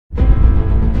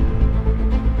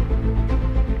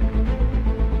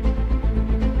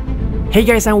Hey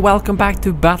guys, and welcome back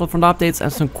to Battlefront updates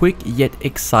and some quick yet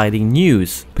exciting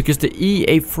news. Because the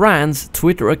EA France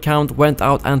Twitter account went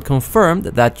out and confirmed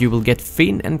that you will get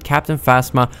Finn and Captain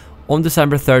Phasma on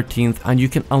December 13th, and you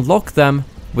can unlock them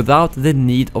without the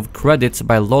need of credits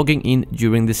by logging in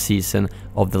during the season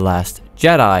of The Last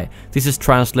Jedi. This is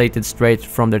translated straight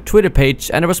from their Twitter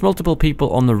page, and there was multiple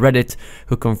people on the Reddit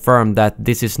who confirmed that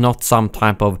this is not some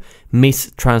type of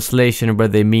mistranslation where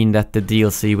they mean that the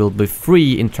DLC will be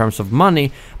free in terms of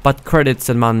money, but credits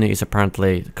and money is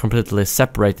apparently completely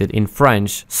separated in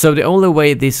French. So the only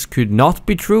way this could not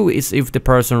be true is if the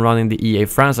person running the EA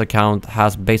France account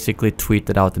has basically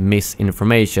tweeted out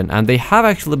misinformation, and they have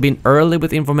actually been early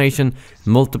with information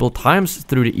multiple times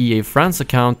through the EA France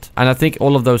account, and I think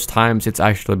all of those times it's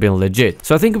actually been legit.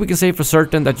 So I think we can say for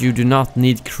certain that you do not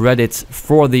need credits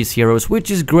for these heroes, which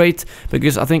is great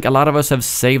because I think a lot of us have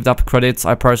saved up credits.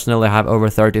 I personally have over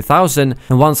 30,000,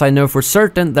 and once I know for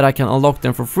certain that I can unlock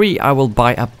them for free, I will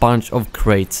buy a bunch of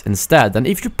crates instead. And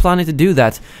if you're planning to do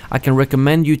that, I can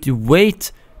recommend you to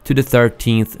wait to the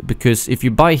 13th, because if you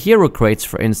buy hero crates,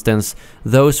 for instance,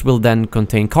 those will then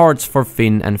contain cards for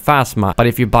Finn and Phasma, but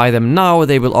if you buy them now,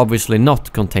 they will obviously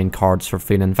not contain cards for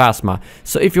Finn and Phasma.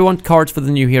 So if you want cards for the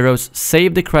new heroes,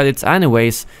 save the credits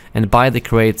anyways and buy the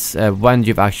crates when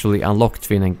you've actually unlocked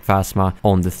Finn and Phasma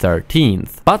on the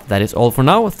 13th. But that is all for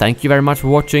now. Thank you very much for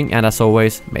watching, and as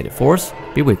always, may the Force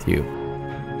be with you.